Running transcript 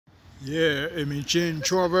Yeah, Emile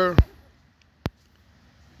travel.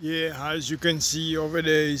 Yeah, as you can see over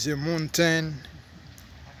there is a mountain.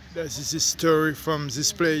 That is a story from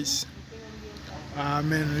this place.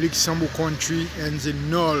 I'm in Luxembourg country and the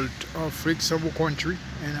north of Luxembourg country,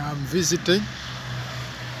 and I'm visiting.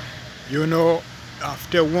 You know,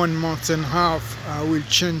 after 1 month and a half, I will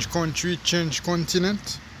change country, change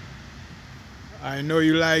continent. I know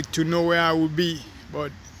you like to know where I will be,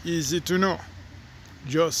 but easy to know.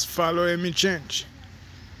 Just follow me change.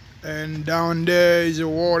 And down there is the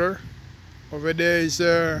water. Over there is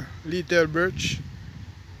a little bridge.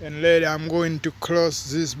 And later I'm going to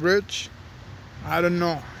cross this bridge. I don't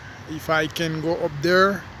know if I can go up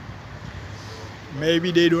there.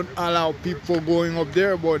 Maybe they don't allow people going up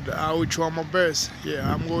there, but I will try my best.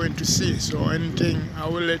 Yeah, I'm going to see. So anything, I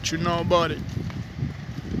will let you know about it.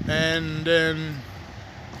 And then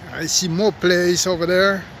I see more place over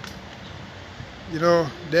there. You know,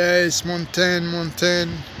 there is mountain.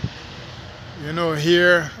 You know,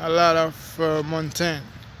 here a lot of mountain.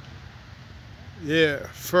 Yeah,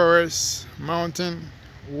 forest, mountain,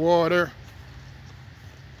 water.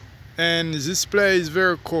 And this place is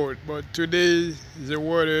very cold, but today the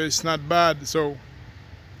weather is not bad, so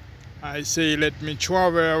I say let me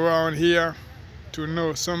travel around here to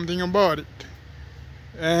know something about it.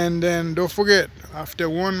 And then don't forget, after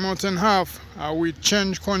 1 month and a half, I will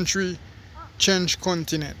change country, change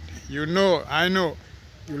continent. You know, I know,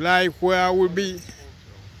 you like where I will be.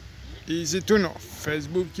 Easy to know.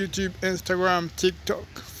 Facebook, YouTube, Instagram, TikTok.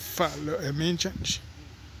 Follow Emile change.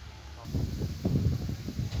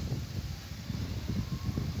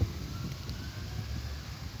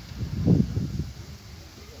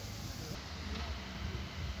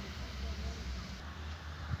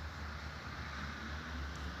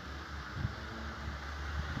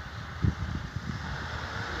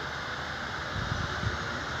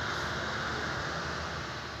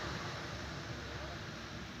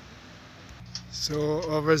 So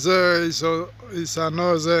over there is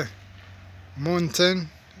another mountain,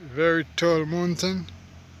 very tall mountain.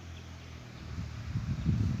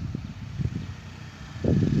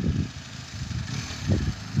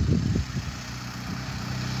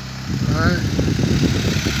 Right.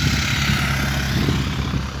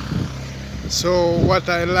 So what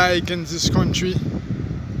I like in this country,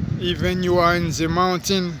 even you are in the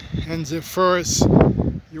mountain and the forest,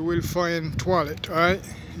 you will find toilet, right?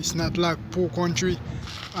 It's not like poor country.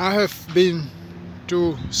 I have been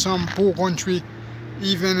to some poor country,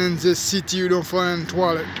 even in the city you don't find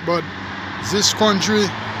toilet. But this country, even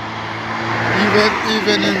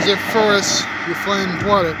in the forest, you find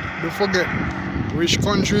toilet. Don't forget, rich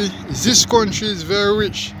country. This country is very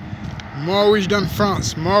rich. More rich than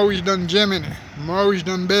France, more rich than Germany, more rich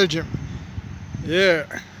than Belgium. Yeah,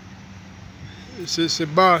 this is a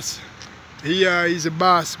bus. Here is a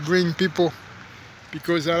bus bring people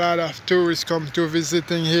because a lot of tourists come to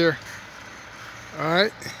visiting here.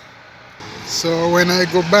 Alright, so when I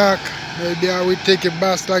go back, maybe I will take a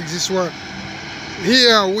bus like this one.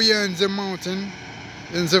 Here we are in the mountain,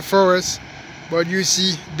 in the forest, but you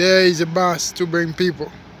see there is a bus to bring people.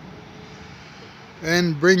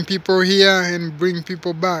 And bring people here and bring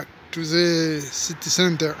people back to the city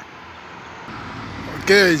center.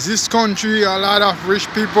 Okay, this country, a lot of rich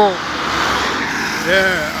people.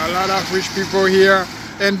 Yeah, a lot of rich people here.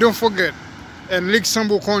 And don't forget, in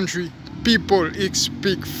Luxembourg country, people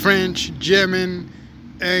speak French, German,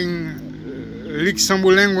 and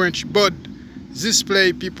Luxembourg language. But this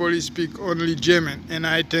place, people speak only German, and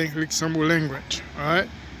I think Luxembourg language. Alright?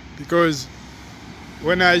 Because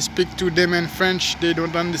when I speak to them in French, they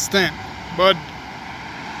don't understand. But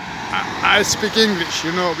I speak English,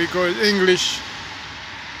 you know, because English,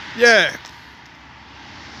 yeah,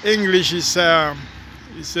 English is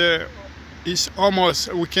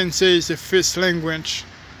almost, we can say, it's a first language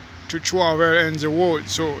to travel in the world.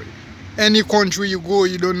 So any country you go,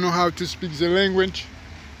 you don't know how to speak the language,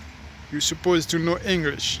 you're supposed to know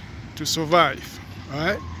English to survive. All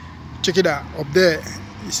right, check it out up there.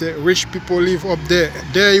 He said rich people live up there.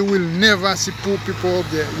 There you will never see poor people up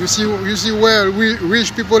there. You see where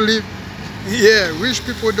rich people live? Yeah, rich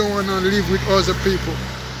people don't want to live with other people.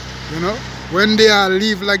 You know, when they are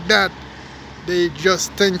live like that, they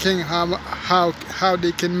just thinking how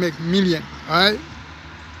they can make million. Alright?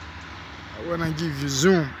 I wanna give you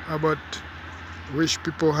zoom about rich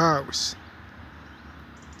people house.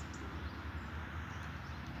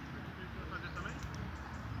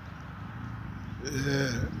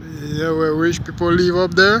 Yeah, where rich people live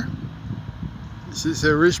up there. This is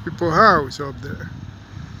a rich people house up there.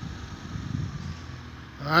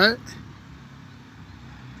 Alright?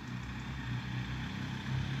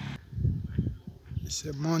 It's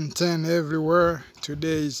a mountain everywhere.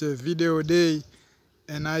 Today is a video day,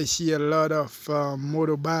 and I see a lot of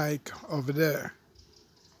motorbike over there.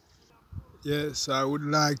 Yes, I would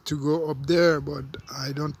like to go up there, but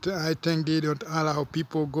I think they don't allow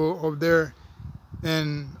people go up there,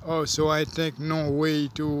 and also I think no way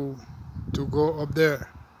to go up there.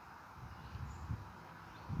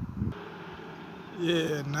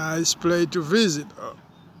 Yeah, nice place to visit.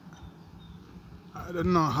 I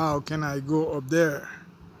don't know how can I go up there.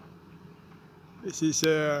 This is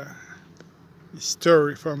a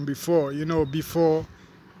story from before. You know, before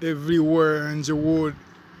everywhere in the world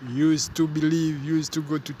used to believe, used to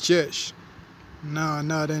go to church. Now,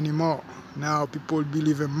 not anymore. Now people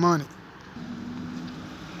believe in money.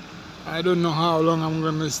 I don't know how long I'm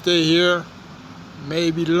gonna stay here.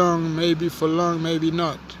 Maybe long, maybe for long, maybe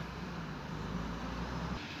not.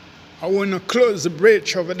 I want to close the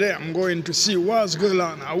bridge over there. I'm going to see what's going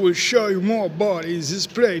on. I will show you more about this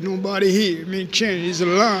place. Nobody here. Emile is a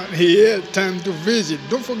land here. Time to visit.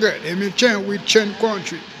 Don't forget, Emile with Chen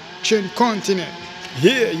country, Chen continent.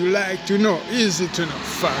 Here you like to know. Easy to know.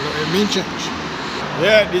 Follow Emile.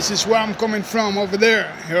 Yeah, this is where I'm coming from over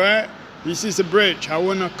there. Alright? This is the bridge. I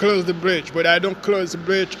want to close the bridge, but I don't close the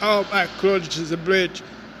bridge up. I close the bridge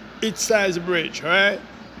inside the bridge. Alright?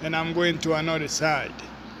 And I'm going to another side.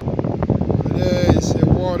 There is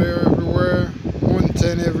water everywhere,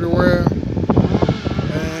 mountain everywhere,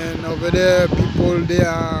 and over there people they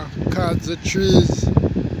are cut the trees,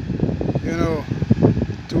 you know,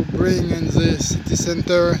 to bring in the city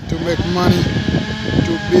center to make money,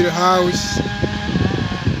 to build a house,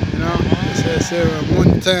 you know. It's a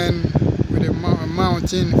mountain with a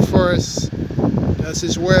mountain forest. That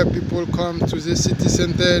is where people come to the city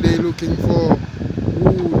center. They're looking for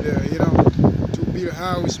wood, you know, to build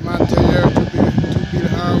house material, to build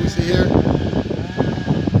house here.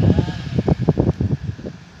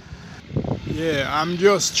 Yeah, I'm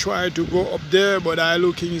just trying to go up there, but I'm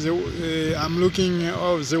looking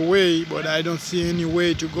of the way, but I don't see any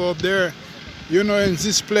way to go up there. You know, in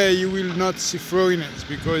this place you will not see foreigners,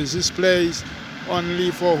 because this place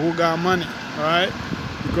only for who got money, alright?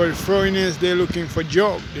 Because foreigners, they're looking for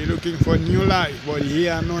job, they're looking for new life, but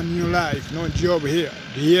here no new life, no job here.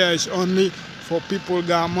 Here is only for people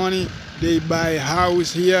got money. They buy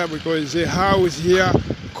house here, because the house here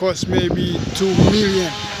costs maybe 2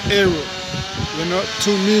 million euro. You know,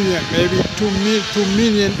 2 million, maybe 2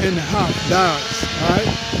 million and a half dollars, alright?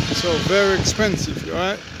 So very expensive,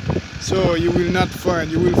 alright? So you will not find,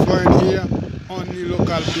 you will find here only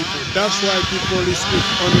local people. That's why people speak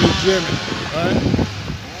only German, alright?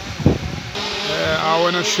 I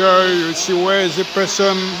want to show you, see where is the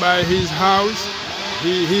person by his house.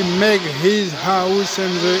 He make his house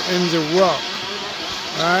in the rock,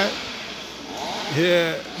 right?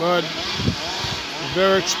 Yeah, but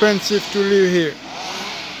very expensive to live here.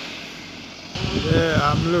 Yeah,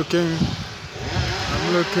 I'm looking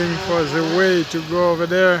for the way to go over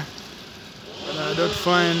there, but I don't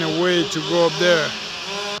find a way to go up there.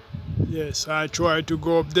 Yes, I try to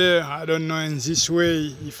go up there. I don't know in this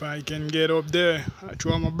way if I can get up there. I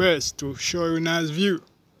try my best to show you a nice view.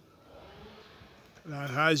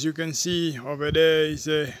 As you can see, over there is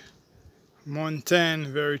a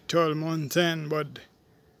mountain, very tall mountain, but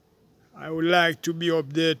I would like to be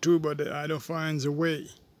up there too, but I don't find the way.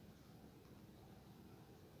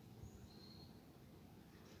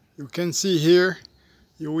 You can see here,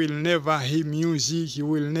 you will never hear music, you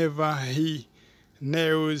will never hear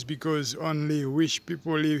news, because only rich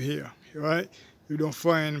people live here, right? You don't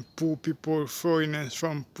find poor people, foreigners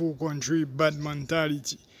from poor country, bad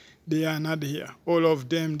mentality. They are not here. All of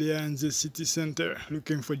them, they are in the city center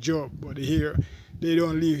looking for job. But here, they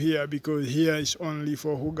don't live here, because here is only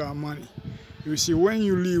for who got money. You see, when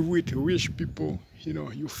you live with rich people, you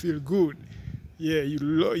know, you feel good. Yeah, you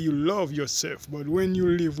love yourself. But when you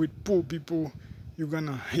live with poor people, you're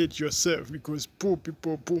gonna hate yourself, because poor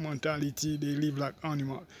people, poor mentality, they live like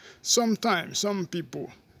animals. Sometimes, some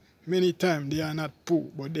people, many times, they are not poor,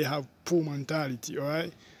 but they have poor mentality, all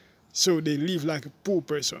right? So they live like a poor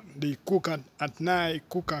person. They cook at night,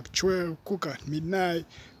 cook at 12, cook at midnight,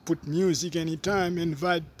 put music anytime,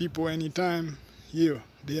 invite people anytime. Here,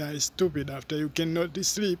 they are stupid after you cannot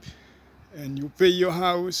sleep and you pay your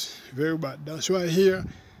house. Very bad. That's why here,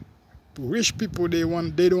 rich people, they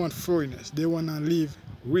don't want foreigners. They want to live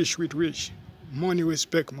rich with rich. Money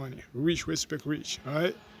respect money. Rich respect rich. All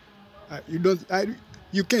right?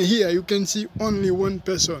 You can see only one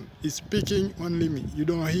person is speaking, only me. You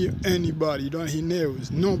don't hear anybody, you don't hear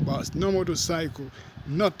news, no bus, no motorcycle,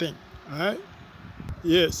 nothing, alright?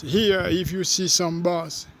 Yes, here if you see some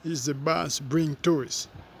bus, it's the bus bring tourists.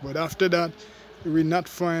 But after that, you will not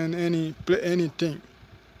find anything.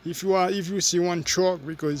 If you see one truck,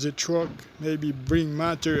 because the truck maybe bring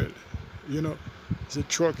material, you know, the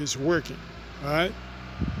truck is working. All right.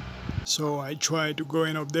 So I try to go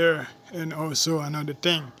in up there, and also another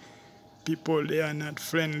thing, people they are not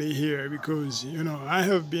friendly here, because I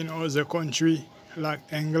have been other country like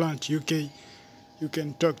England, UK. You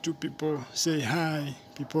can talk to people, say hi,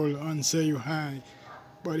 people answer you hi.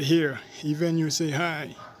 But here, even you say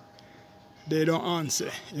hi, they don't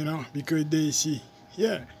answer, because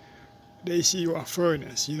yeah, they see you are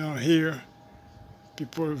foreigners. Here,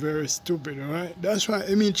 people are very stupid, all right? That's why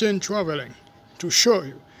Emile traveling, to show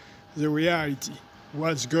you the reality,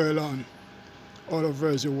 what's going on all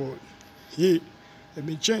over the world. Here,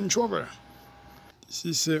 Emile traveler. This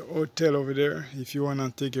is a hotel over there. If you want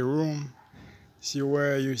to take a room, see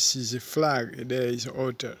where you see the flag, there is a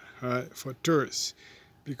hotel, right, for tourists.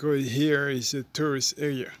 Because here is a tourist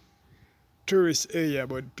area.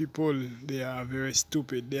 But people, they are very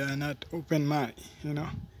stupid. They are not open-minded.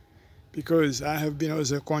 Because I have been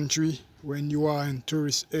other country, when you are in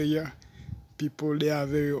tourist area, people, they are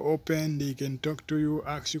very open. They can talk to you,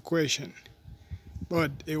 ask you question.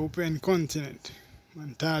 But a open continent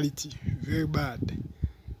mentality, very bad.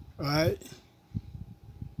 Alright?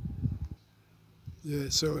 Yeah,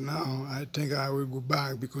 so now I think I will go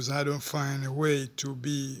back, because I don't find a way to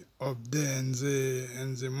be up there in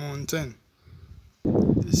the mountain.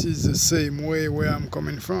 This is the same way where I'm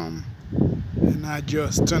coming from, and I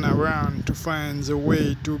just turn around to find the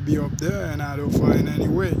way to be up there, and I don't find any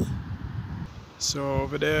way. So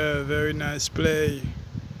over there, very nice place,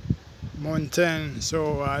 mountain,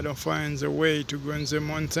 so I don't find the way to go in the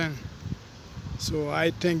mountain. So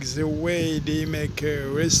I think the way they make a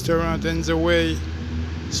restaurant in the way.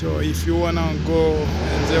 So if you wanna go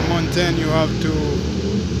in the mountain, you have to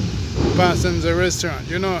pass in the restaurant.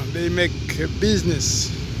 They make a business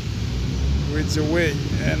with the way,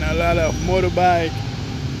 and a lot of motorbike.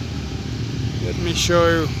 Let me show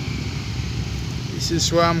you. This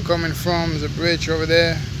is where I'm coming from, the bridge over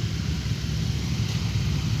there.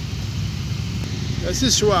 This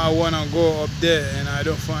is where I wanna go up there, and I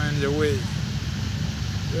don't find the way.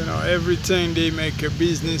 Everything they make a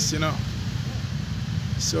business,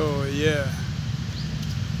 So yeah.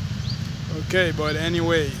 Okay, but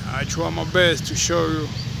anyway, I try my best to show you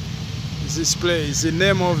this place. The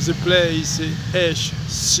name of the place is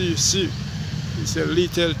HCC. It's a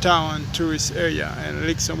little town tourist area in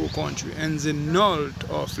Luxembourg country, in the north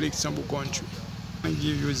of Luxembourg country. I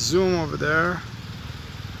give you a zoom over there.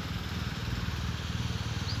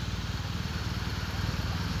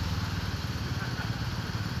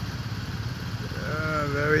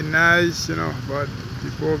 Very nice, but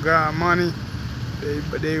people got money.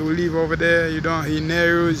 They will live over there. You don't hear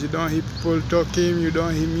news, you don't hear people talking, you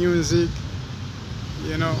don't hear music.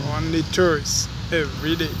 Only tourists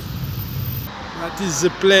every day. That is the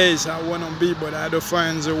place I want to be, but I don't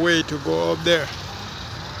find the way to go up there.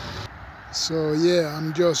 So yeah,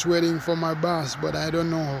 I'm just waiting for my bus, but I don't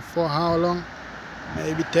know for how long.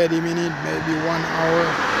 Maybe 30 minutes, maybe 1 hour,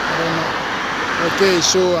 I don't know. Okay,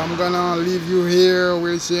 so I'm gonna leave you here.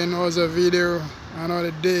 We'll see another video another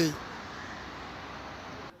day.